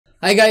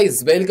Hi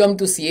guys, welcome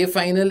to CA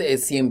Final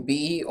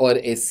SCMPE or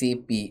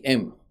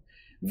SCPM.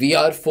 We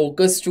are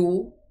focused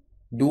to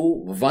do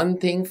one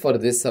thing for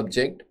this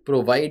subject,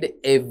 provide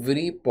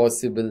every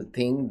possible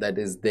thing that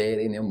is there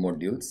in your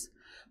modules,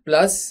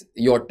 plus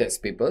your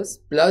test papers,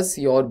 plus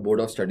your board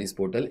of studies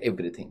portal,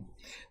 everything.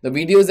 The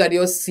videos that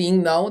you're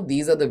seeing now,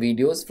 these are the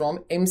videos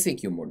from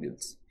MCQ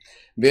modules,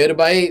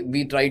 whereby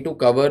we try to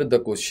cover the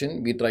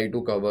question, we try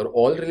to cover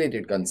all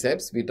related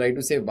concepts, we try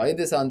to say why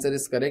this answer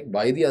is correct,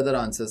 why the other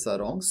answers are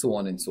wrong, so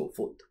on and so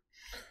forth.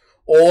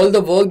 All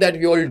the work that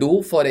we all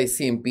do for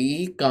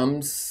SCMP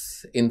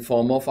comes in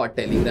form of our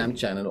Telegram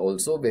channel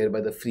also, whereby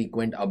the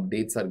frequent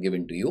updates are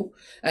given to you.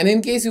 And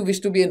in case you wish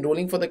to be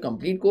enrolling for the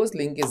complete course,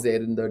 link is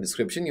there in the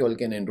description. You all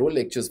can enroll,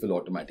 lectures will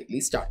automatically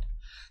start.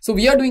 So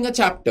we are doing a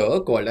chapter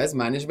called as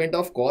Management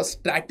of Cost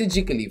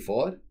Strategically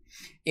for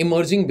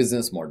Emerging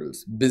Business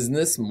Models.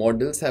 Business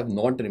models have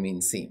not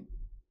remained same.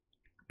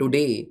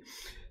 Today,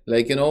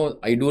 I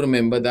do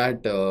remember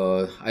that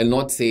I'll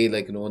not say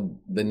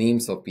the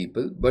names of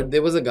people, but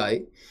there was a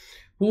guy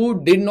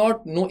who did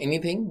not know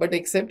anything, but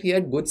except he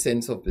had good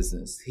sense of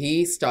business.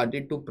 He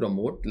started to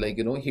promote,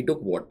 he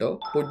took water,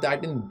 put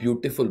that in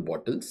beautiful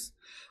bottles,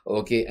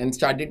 okay, and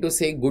started to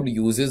say good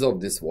uses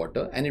of this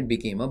water, and it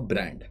became a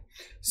brand.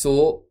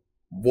 So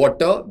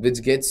water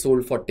which gets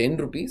sold for 10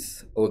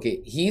 rupees,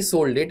 okay, he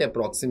sold it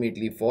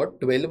approximately for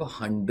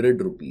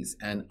 1200 rupees.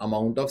 And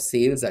amount of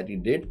sales that he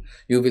did,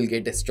 you will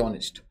get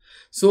astonished.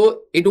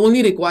 So it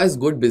only requires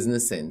good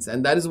business sense,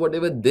 and that is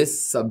whatever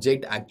this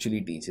subject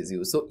actually teaches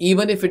you. So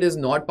even if it is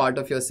not part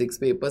of your 6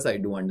 papers, I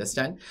do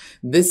understand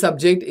this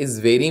subject is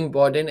very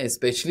important,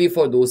 especially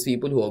for those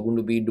people who are going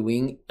to be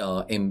doing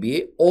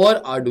MBA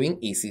or are doing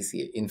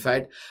ACCA. In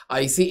fact,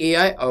 ICAI,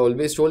 I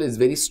always told, is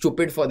very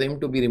stupid for them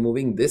to be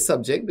removing this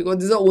subject, because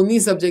this is the only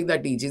subject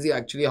that teaches you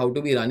actually how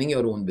to be running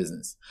your own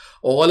business.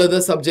 All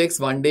other subjects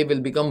one day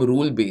will become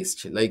rule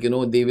based,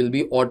 they will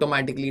be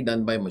automatically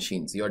done by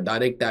machines. Your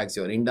direct tax,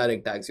 your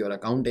indirect tax, your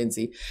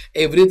accountancy,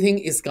 everything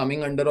is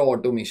coming under a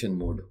automation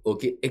mode,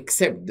 okay,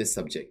 except this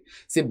subject.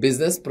 See,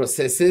 business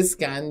processes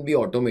can be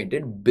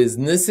automated,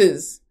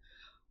 businesses,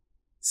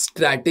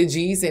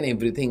 strategies and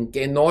everything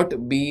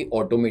cannot be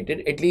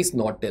automated, at least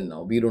not till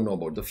now. We don't know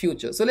about the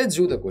future. So let's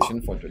do the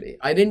question for today.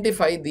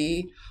 Identify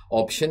the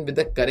option with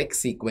the correct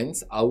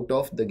sequence out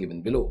of the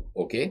given below,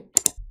 okay.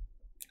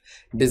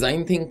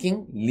 Design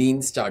thinking,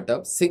 lean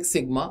startup, Six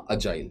Sigma,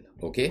 agile,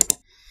 okay.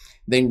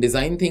 Then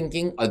design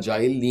thinking,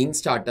 agile, lean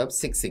startup,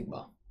 Six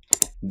Sigma.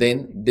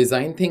 Then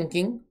design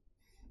thinking,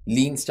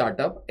 lean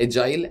startup,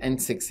 agile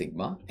and Six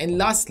Sigma. And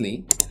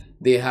lastly,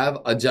 they have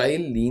agile,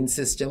 lean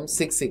system,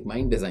 Six Sigma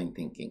in design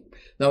thinking.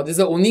 Now, this is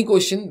the only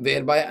question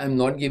whereby I'm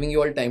not giving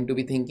you all time to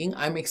be thinking.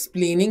 I'm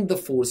explaining the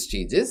 4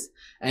 stages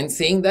and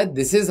saying that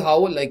this is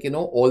how,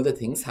 all the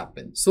things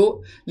happen.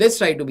 So let's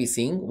try to be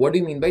seeing what do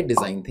you mean by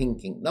design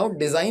thinking. Now,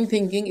 design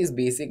thinking is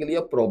basically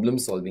a problem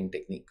solving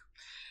technique,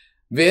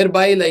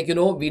 whereby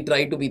we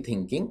try to be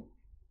thinking,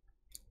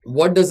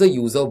 what does a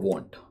user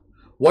want?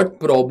 What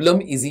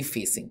problem is he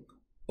facing?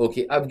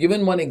 Okay, I've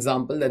given one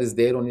example that is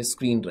there on your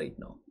screen right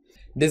now.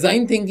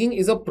 Design thinking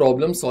is a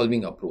problem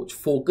solving approach,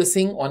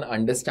 focusing on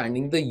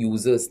understanding the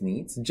user's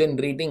needs,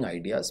 generating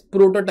ideas,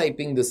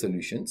 prototyping the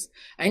solutions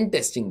and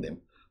testing them.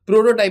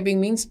 Prototyping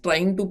means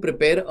trying to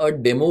prepare a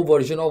demo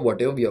version of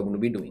whatever we are going to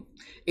be doing.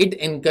 It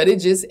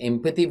encourages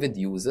empathy with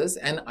users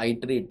and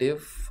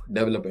iterative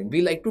development.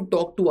 We like to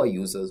talk to our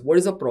users. What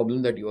is a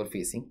problem that you are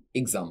facing?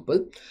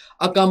 Example,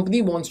 a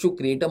company wants to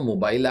create a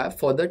mobile app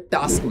for the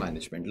task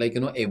management.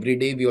 Every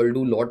day we all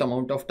do lot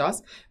amount of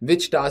tasks.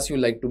 Which task you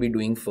like to be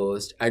doing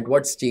first? At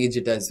what stage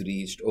it has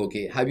reached?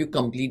 Okay, have you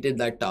completed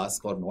that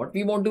task or not?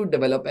 We want to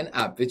develop an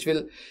app which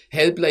will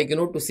help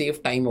to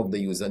save time of the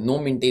user. No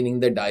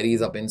maintaining the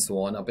diaries up and so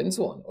on.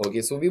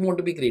 Okay, so we want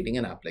to be creating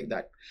an app like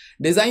that.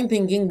 Design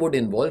thinking would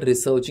involve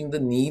researching the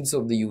needs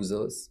of the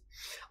users,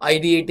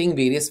 ideating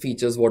various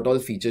features, what all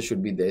features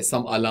should be there.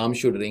 Some alarm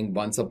should ring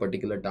once a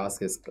particular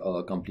task is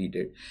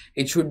completed.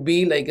 It should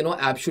be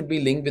app should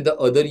be linked with the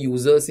other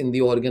users in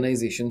the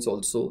organizations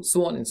also,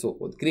 so on and so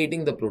forth.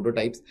 Creating the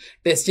prototypes,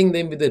 testing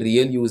them with the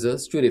real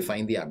users to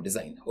refine the app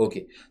design.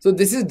 Okay, so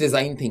this is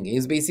design thinking.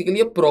 It's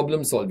basically a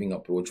problem solving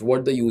approach.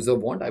 What the user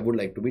want, I would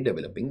like to be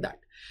developing that.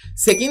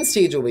 Second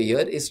stage over here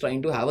is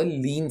trying to have a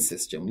lean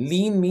system.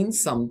 Lean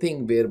means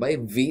something whereby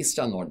waste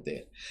are not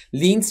there.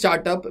 Lean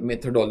startup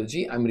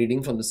methodology, I'm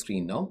reading from the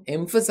screen now,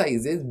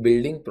 emphasizes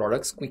building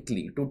products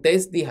quickly to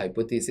test the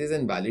hypothesis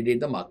and validate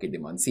the market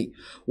demand. See,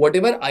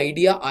 whatever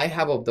idea I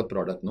have of the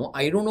product,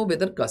 I don't know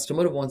whether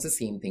customer wants the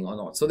same thing or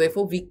not. So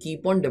therefore, we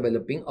keep on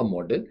developing a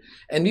model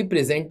and we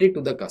present it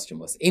to the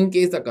customers. In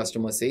case the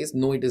customer says,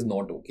 no, it is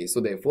not okay. So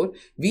therefore,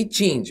 we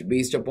change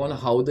based upon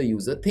how the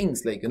user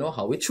thinks,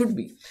 how it should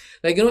be.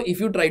 If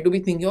you try to be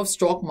thinking of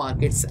stock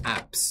markets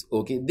apps,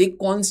 okay, they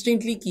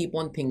constantly keep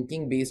on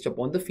thinking based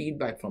upon the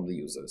feedback from the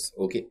users.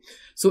 Okay,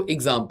 so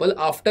example,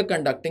 after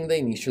conducting the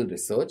initial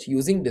research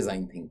using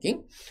design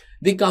thinking,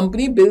 The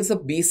company builds a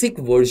basic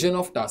version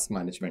of task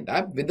management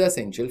app with the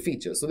essential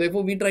features. So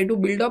therefore, we try to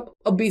build up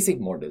a basic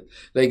model,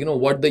 like,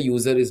 what the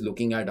user is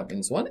looking at up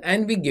and so on,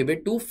 and we give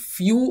it to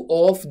few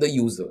of the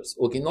users.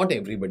 Okay, not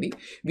everybody.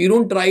 We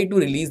don't try to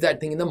release that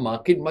thing in the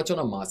market much on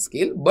a mass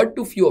scale, but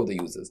to few of the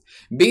users.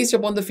 Based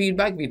upon the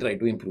feedback, we try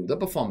to improve the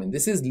performance.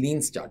 This is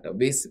lean startup.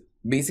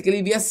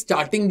 Basically, we are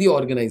starting the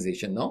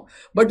organization now,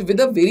 but with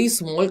a very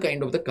small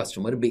kind of the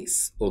customer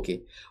base.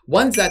 Okay.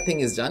 Once that thing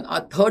is done,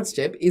 our third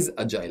step is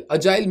agile.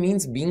 Agile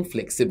means being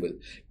flexible,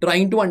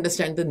 trying to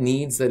understand the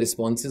needs, the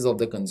responses of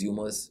the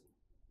consumers,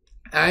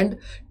 and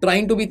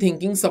trying to be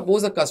thinking,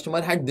 suppose a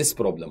customer had this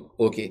problem.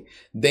 Okay,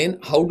 then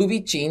how do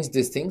we change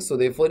this thing so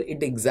therefore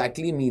it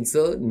exactly meets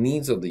the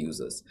needs of the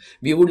users?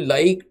 We would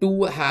like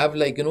to have,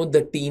 like,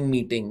 the team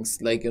meetings,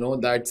 like,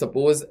 that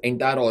suppose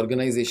entire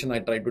organization I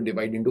try to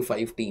divide into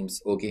 5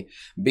 teams. Okay,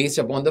 based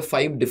upon the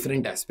 5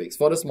 different aspects.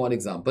 For a small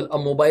example, a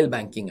mobile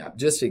banking app,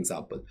 just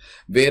example,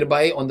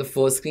 whereby on the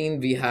first screen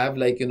we have,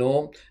 like,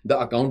 the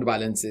account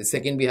balances.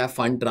 Second, we have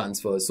fund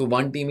transfers. So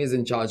one team is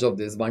in charge of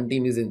this, one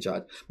team is in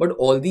charge, but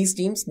all these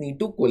teams need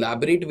to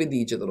collaborate with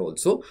each other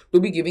also to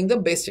be giving the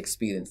best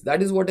experience.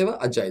 That is whatever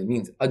agile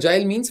means.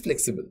 Agile means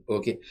flexible.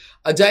 Okay.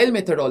 Agile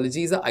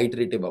methodology is an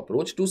iterative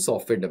approach to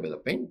software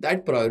development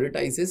that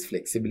prioritizes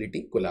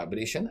flexibility,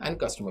 collaboration, and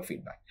customer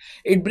feedback.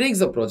 It breaks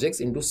the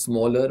projects into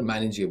smaller,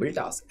 manageable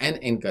tasks and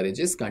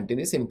encourages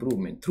continuous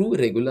improvement through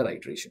regular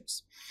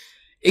iterations.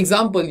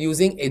 Example,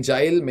 using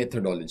agile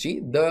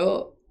methodology,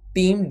 the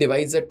team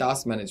divides a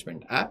task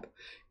management app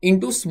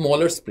into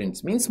smaller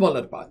sprints, means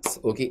smaller parts.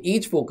 Okay,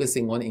 each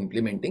focusing on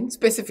implementing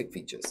specific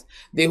features.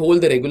 They hold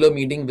the regular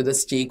meeting with the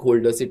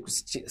stakeholders.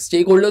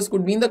 Stakeholders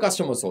could be in the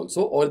customers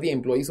also, or the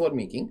employees who are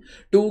making,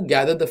 to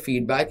gather the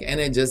feedback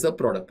and adjust the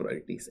product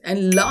priorities.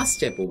 And last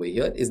step over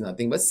here is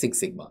nothing but Six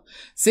Sigma.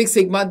 Six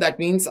Sigma, that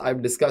means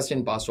I've discussed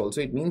in past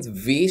also, it means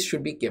waste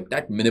should be kept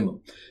at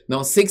minimum.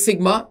 Now Six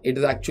Sigma, it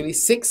is actually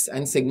 6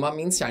 and Sigma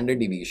means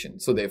standard deviation.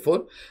 So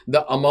therefore,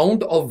 the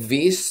amount of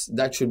waste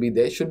that should be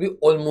there should be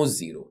almost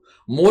 0.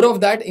 More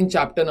of that in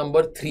chapter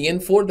number 3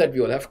 and 4 that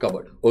we all have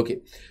covered. Okay.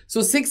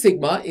 So Six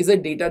Sigma is a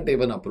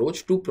data-driven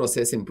approach to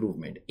process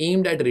improvement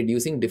aimed at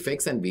reducing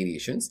defects and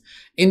variations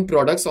in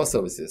products or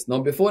services. Now,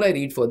 before I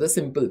read further,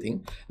 simple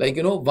thing, like,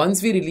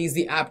 once we release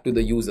the app to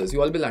the users,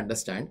 you all will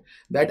understand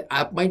that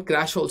app might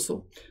crash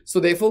also.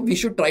 So therefore, we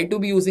should try to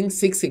be using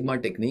Six Sigma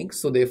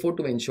techniques. So therefore,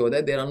 to ensure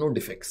that there are no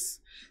defects.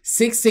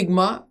 Six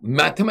Sigma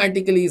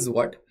mathematically is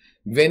what?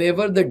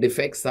 Whenever the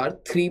defects are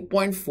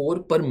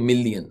 3.4 per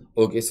million.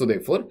 Okay, so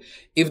therefore,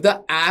 if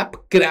the app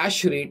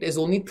crash rate is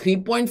only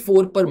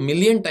 3.4 per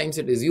million times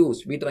it is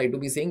used, we try to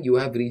be saying you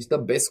have reached the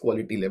best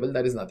quality level.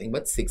 That is nothing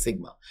but Six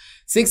Sigma.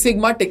 Six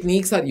Sigma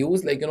techniques are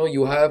used, like,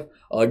 you have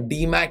a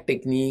DMAC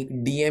technique,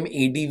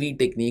 DMADV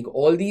technique.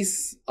 All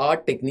these are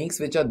techniques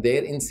which are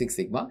there in Six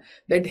Sigma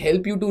that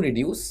help you to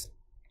reduce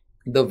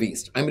the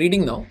waste. I'm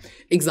reading now.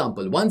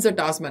 Example, once a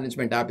task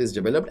management app is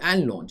developed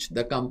and launched,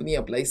 the company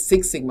applies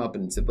Six Sigma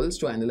principles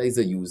to analyze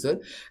the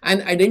user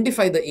and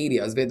identify the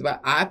areas where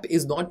the app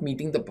is not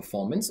meeting the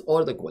performance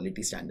or the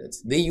quality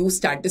standards. They use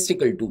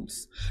statistical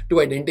tools to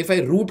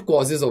identify root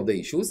causes of the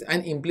issues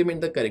and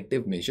implement the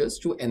corrective measures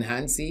to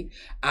enhance the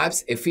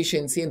app's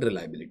efficiency and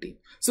reliability.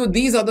 So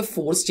these are the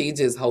 4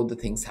 stages how the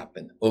things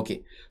happen.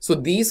 Okay. So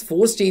these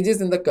 4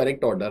 stages in the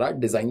correct order are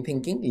design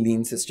thinking,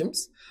 lean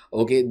systems.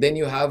 Okay. Then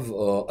you have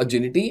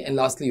agility, and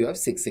lastly you have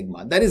Six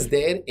Sigma. That is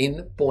there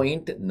in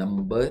point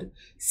number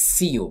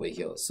C over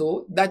here.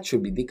 So that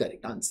should be the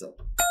correct answer.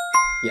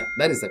 Yeah,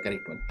 that is the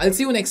correct one. I'll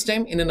see you next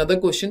time in another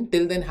question.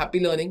 Till then,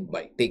 happy learning.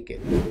 Bye. Take care.